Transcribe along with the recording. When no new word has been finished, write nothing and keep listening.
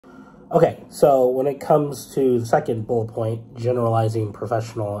Okay, so when it comes to the second bullet point, generalizing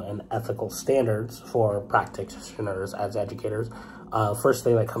professional and ethical standards for practitioners as educators, first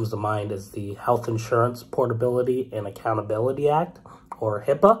thing that comes to mind is the Health Insurance Portability and Accountability Act, or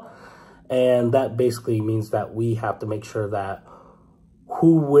HIPAA. And that basically means that we have to make sure that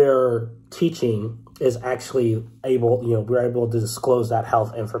who we're teaching is actually able, we're able to disclose that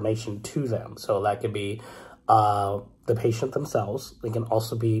health information to them. So that could be the patient themselves. It can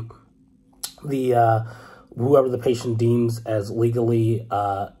also be the whoever the patient deems as legally,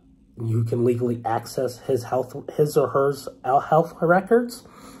 you can legally access his or her health records.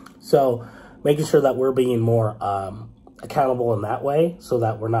 So making sure that we're being more accountable in that way, so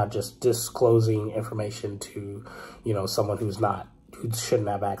that we're not just disclosing information to, someone who shouldn't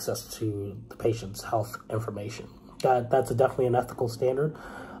have access to the patient's health information. That's definitely an ethical standard.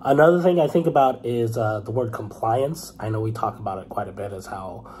 Another thing I think about is the word compliance. I know we talk about it quite a bit, as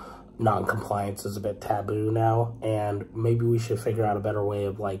how non-compliance is a bit taboo now, and maybe we should figure out a better way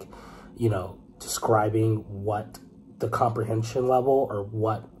of describing what the comprehension level, or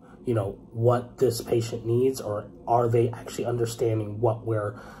what this patient needs, or are they actually understanding what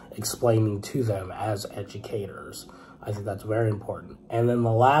we're explaining to them as educators. I think that's very important. And then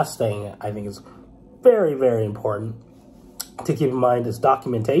the last thing I think is very, very important to keep in mind is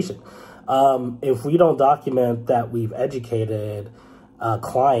documentation. If we don't document that we've educated a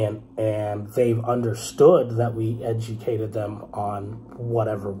client and they've understood that we educated them on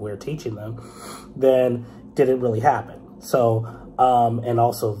whatever we're teaching them, then did it really happen? So, and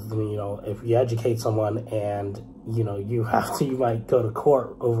also, if you educate someone and, you might go to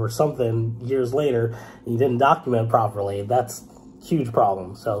court over something years later, and you didn't document properly, that's a huge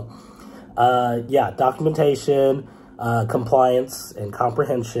problem. So, yeah, documentation, compliance, and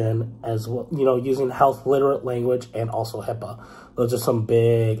comprehension, as well, using health literate language, and also HIPAA. Those are some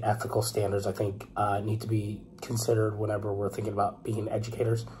big ethical standards I think need to be considered whenever we're thinking about being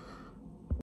educators.